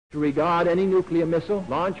to regard any nuclear missile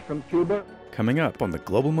launched from Cuba. Coming up on the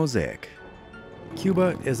Global Mosaic,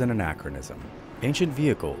 Cuba is an anachronism. Ancient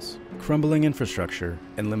vehicles, crumbling infrastructure,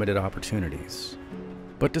 and limited opportunities.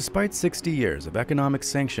 But despite 60 years of economic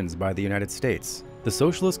sanctions by the United States, the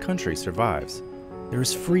socialist country survives. There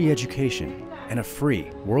is free education and a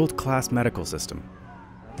free, world-class medical system.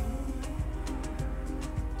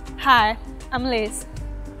 Hi, I'm Liz.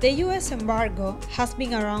 The U.S. embargo has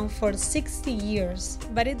been around for 60 years,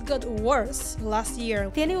 but it got worse last year.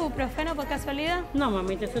 ¿Tiene ibuprofeno por casualidad? No,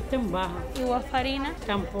 mamita, eso está en baja. ¿Y warfarina?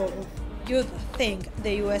 Tampoco. You'd think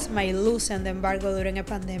the U.S. might loosen the embargo during a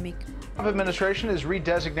pandemic. The Trump administration is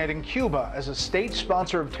redesignating Cuba as a state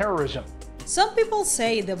sponsor of terrorism. Some people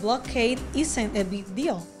say the blockade isn't a big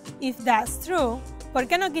deal. If that's true, ¿por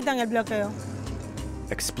qué no quitan el bloqueo?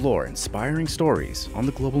 Explore inspiring stories on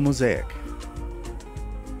the Global Mosaic.